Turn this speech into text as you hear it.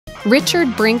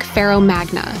Richard BRINK FERRO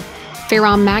MAGNA.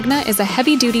 FERRO MAGNA is a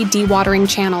heavy-duty dewatering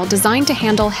channel designed to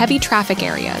handle heavy traffic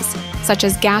areas, such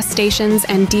as gas stations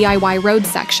and DIY road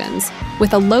sections,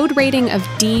 with a load rating of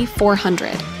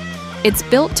D400. It's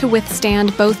built to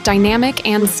withstand both dynamic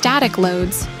and static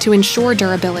loads to ensure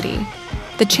durability.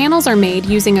 The channels are made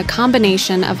using a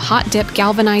combination of hot-dip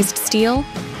galvanized steel,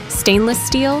 stainless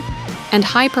steel, and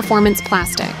high-performance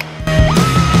plastic.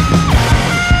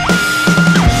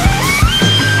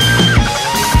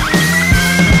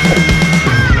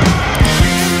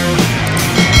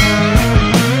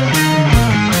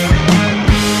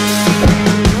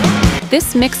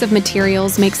 This mix of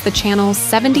materials makes the channels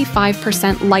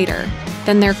 75% lighter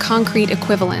than their concrete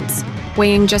equivalents,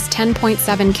 weighing just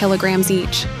 10.7 kilograms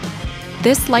each.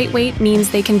 This lightweight means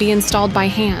they can be installed by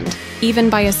hand, even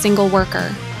by a single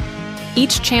worker.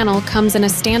 Each channel comes in a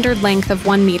standard length of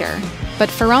 1 meter, but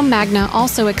FERRO MAGNA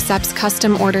also accepts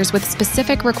custom orders with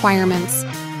specific requirements.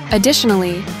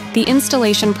 Additionally, the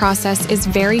installation process is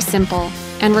very simple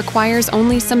and requires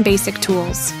only some basic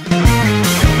tools.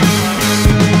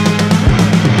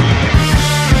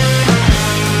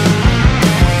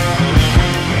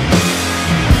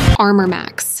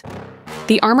 ARMORMAX.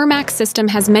 The ARMORMAX system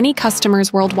has many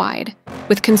customers worldwide,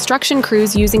 with construction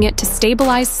crews using it to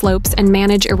stabilize slopes and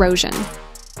manage erosion.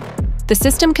 The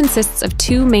system consists of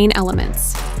 2 main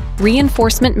elements: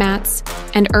 reinforcement mats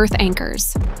and earth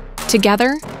anchors.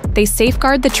 Together, they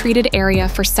safeguard the treated area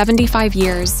for 75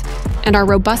 years and are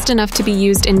robust enough to be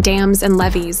used in dams and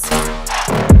levees.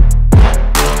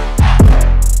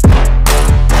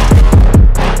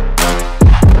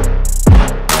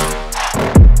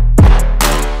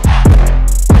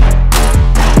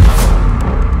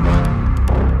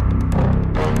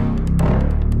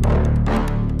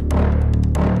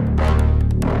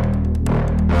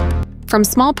 From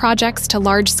small projects to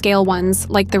large-scale ones,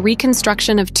 like the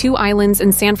reconstruction of 2 islands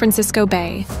in San Francisco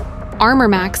Bay,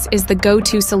 ARMORMAX is the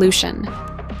go-to solution.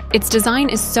 Its design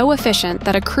is so efficient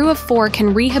that a crew of 4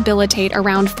 can rehabilitate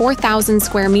around 4,000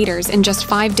 square meters in just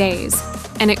 5 days,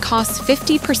 and it costs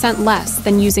 50% less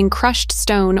than using crushed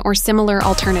stone or similar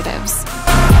alternatives.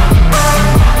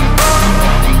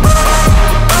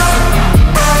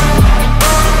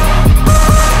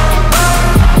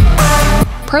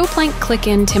 PROPLANK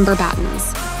click-in timber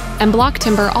battens. And Block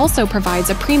Timber also provides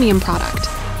a premium product,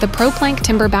 the PROPLANK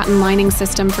timber batten lining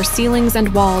system for ceilings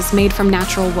and walls made from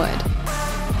natural wood.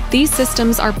 These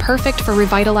systems are perfect for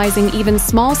revitalizing even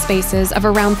small spaces of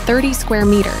around 30 square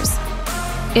meters.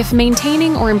 If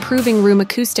maintaining or improving room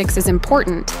acoustics is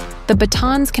important, the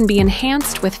battens can be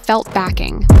enhanced with felt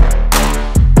backing.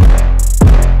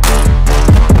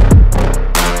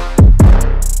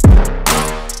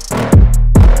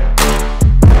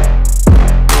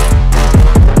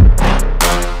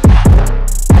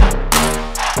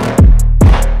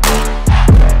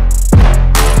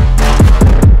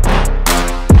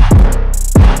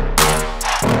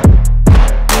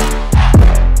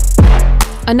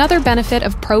 Another benefit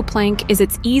of PROPLANK is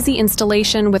its easy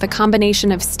installation with a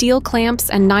combination of steel clamps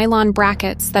and nylon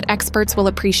brackets that experts will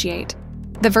appreciate.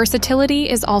 The versatility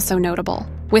is also notable,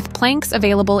 with planks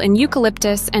available in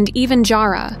eucalyptus and even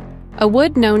jarrah, a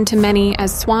wood known to many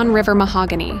as Swan River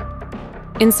mahogany.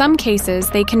 In some cases,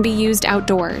 they can be used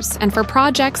outdoors and for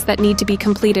projects that need to be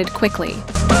completed quickly.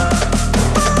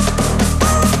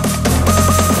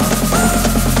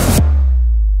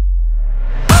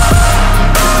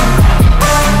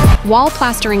 Wall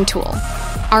plastering tool.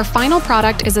 Our final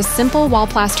product is a simple wall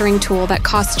plastering tool that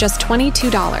costs just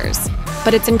 $22,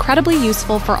 but it's incredibly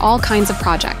useful for all kinds of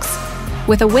projects.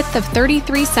 With a width of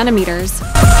 33 centimeters,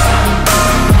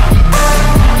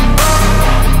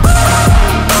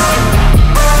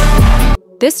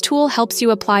 this tool helps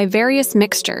you apply various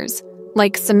mixtures,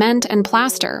 like cement and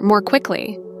plaster, more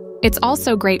quickly. It's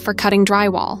also great for cutting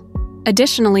drywall.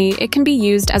 Additionally, it can be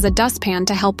used as a dustpan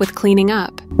to help with cleaning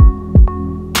up.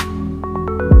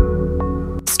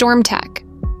 StormTech.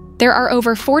 There are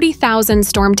over 40,000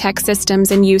 StormTech systems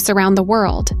in use around the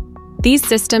world. These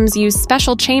systems use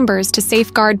special chambers to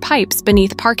safeguard pipes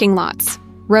beneath parking lots,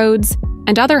 roads,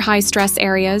 and other high-stress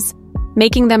areas,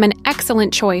 making them an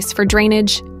excellent choice for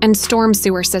drainage and storm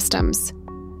sewer systems.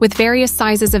 With various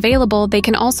sizes available, they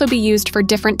can also be used for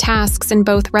different tasks in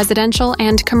both residential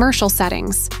and commercial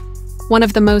settings. One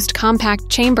of the most compact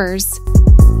chambers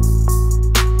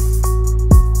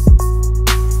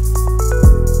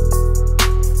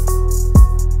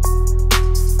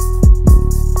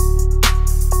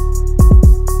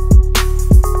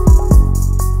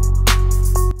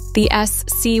the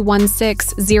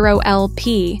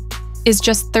SC160LP, is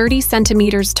just 30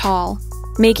 centimeters tall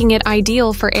making it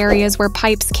ideal for areas where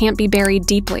pipes can't be buried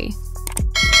deeply.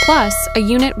 Plus, a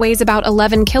unit weighs about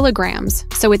 11 kilograms,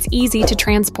 so it's easy to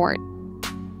transport.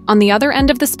 On the other end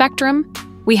of the spectrum,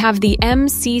 we have the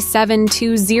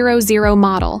MC7200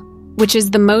 model, which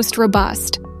is the most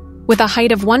robust, with a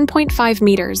height of 1.5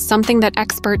 meters, something that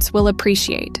experts will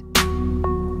appreciate.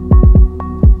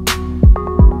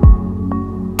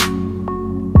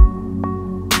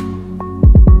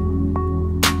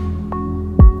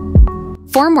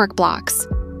 Formwork blocks.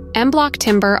 M-Block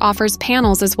Timber offers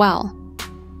panels as well.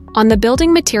 On the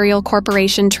Building Material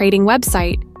Corporation trading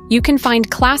website, you can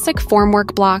find classic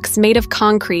formwork blocks made of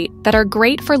concrete that are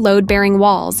great for load-bearing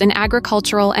walls in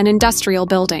agricultural and industrial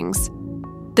buildings.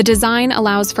 The design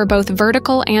allows for both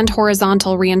vertical and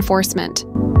horizontal reinforcement.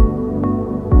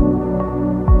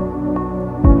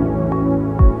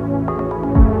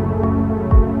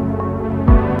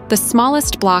 The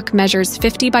smallest block measures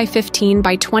 50 by 15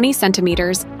 by 20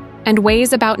 centimeters and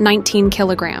weighs about 19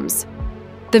 kilograms.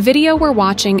 The video we're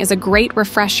watching is a great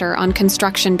refresher on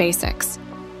construction basics.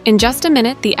 In just a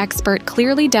minute, the expert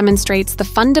clearly demonstrates the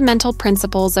fundamental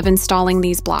principles of installing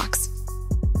these blocks.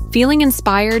 Feeling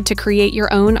inspired to create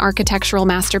your own architectural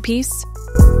masterpiece?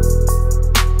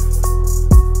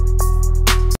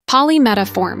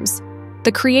 Polymetaforms.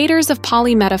 The creators of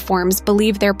polymetaforms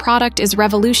believe their product is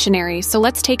revolutionary, so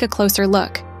let's take a closer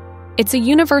look. It's a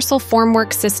universal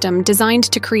formwork system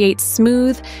designed to create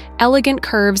smooth, elegant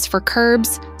curves for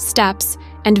curbs, steps,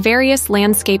 and various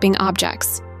landscaping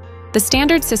objects. The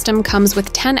standard system comes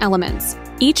with 10 elements,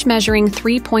 each measuring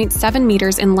 3.7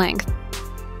 meters in length.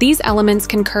 These elements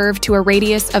can curve to a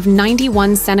radius of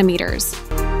 91 centimeters.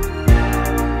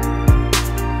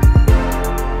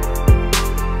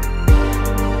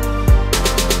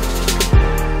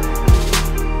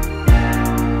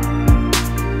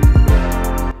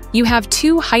 You have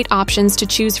two height options to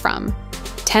choose from,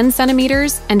 10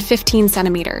 centimeters and 15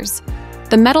 centimeters.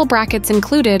 The metal brackets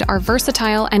included are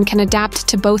versatile and can adapt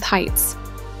to both heights.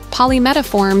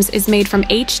 Polymetaforms is made from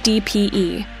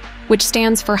HDPE, which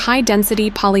stands for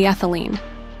high-density polyethylene.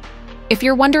 If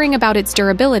you're wondering about its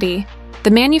durability,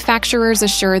 the manufacturers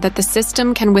assure that the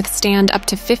system can withstand up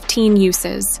to 15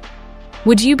 uses.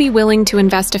 Would you be willing to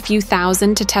invest a few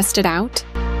thousand to test it out?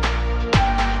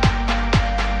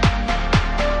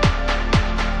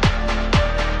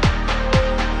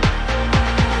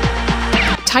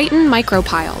 Titan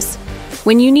MICROPILES.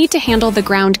 When you need to handle the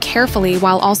ground carefully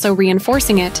while also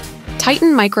reinforcing it,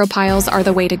 Titan MICROPILES are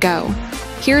the way to go.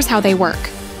 Here's how they work.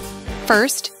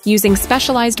 First, using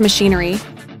specialized machinery,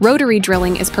 rotary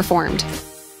drilling is performed.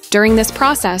 During this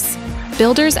process,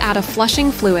 builders add a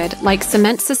flushing fluid like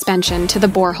cement suspension to the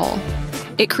borehole.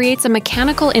 It creates a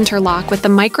mechanical interlock with the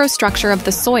microstructure of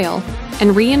the soil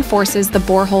and reinforces the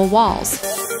borehole walls.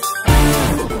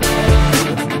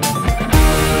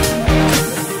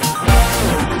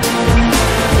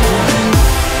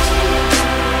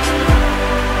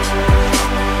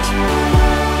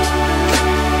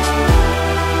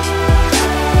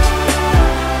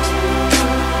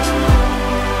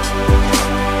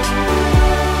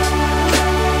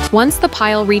 Once the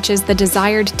pile reaches the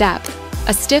desired depth,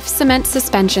 a stiff cement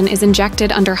suspension is injected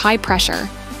under high pressure,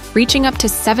 reaching up to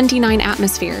 79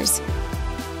 atmospheres.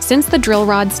 Since the drill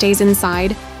rod stays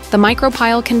inside, the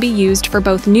micropile can be used for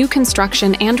both new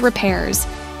construction and repairs,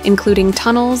 including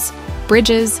tunnels,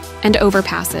 bridges, and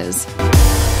overpasses.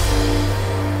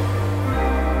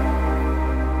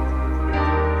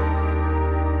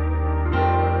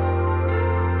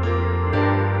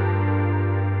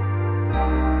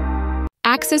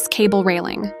 Axis cable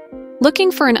railing.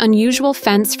 Looking for an unusual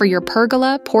fence for your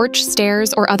pergola, porch,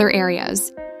 stairs, or other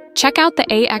areas? Check out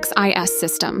the AXIS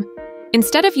system.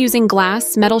 Instead of using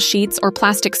glass, metal sheets, or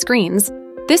plastic screens,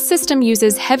 this system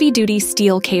uses heavy-duty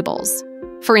steel cables.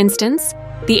 For instance,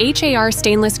 the HAR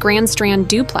Stainless Grand Strand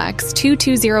Duplex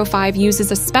 2205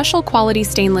 uses a special quality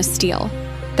stainless steel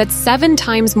that's 7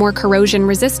 times more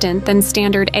corrosion-resistant than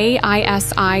standard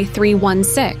AISI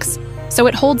 316. So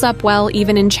it holds up well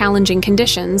even in challenging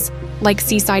conditions, like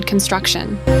seaside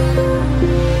construction.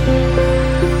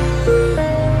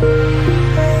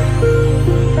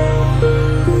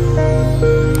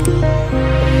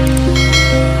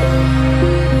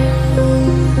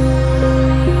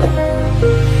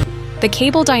 The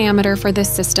cable diameter for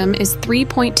this system is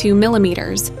 3.2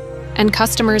 millimeters, and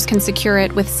customers can secure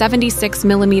it with 76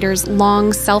 millimeters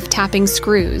long self-tapping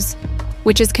screws,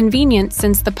 which is convenient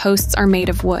since the posts are made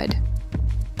of wood.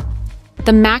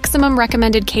 The maximum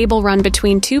recommended cable run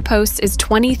between two posts is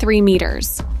 23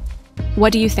 meters.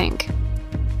 What do you think?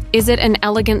 Is it an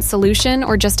elegant solution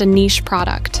or just a niche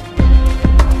product?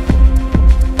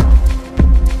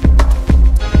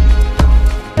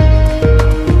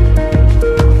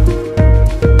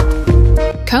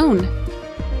 KONE.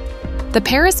 The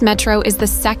Paris metro is the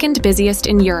second busiest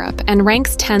in Europe and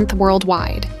ranks 10th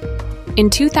worldwide. In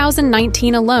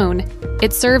 2019 alone,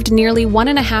 it served nearly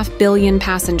 1.5 billion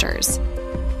passengers.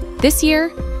 This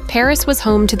year, Paris was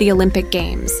home to the Olympic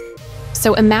Games.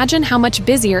 So imagine how much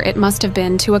busier it must have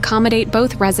been to accommodate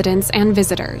both residents and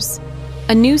visitors.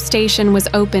 A new station was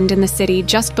opened in the city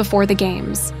just before the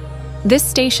Games. This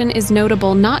station is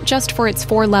notable not just for its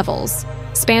 4 levels,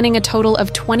 spanning a total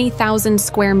of 20,000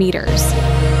 square meters,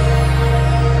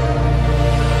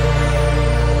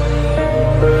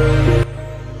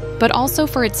 but also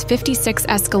for its 56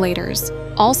 escalators,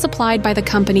 all supplied by the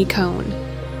company KONE.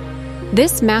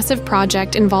 This massive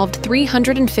project involved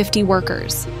 350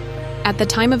 workers. At the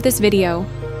time of this video,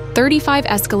 35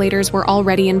 escalators were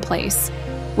already in place,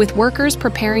 with workers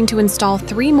preparing to install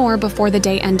 3 more before the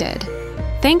day ended.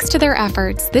 Thanks to their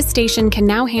efforts, this station can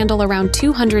now handle around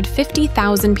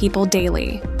 250,000 people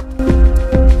daily.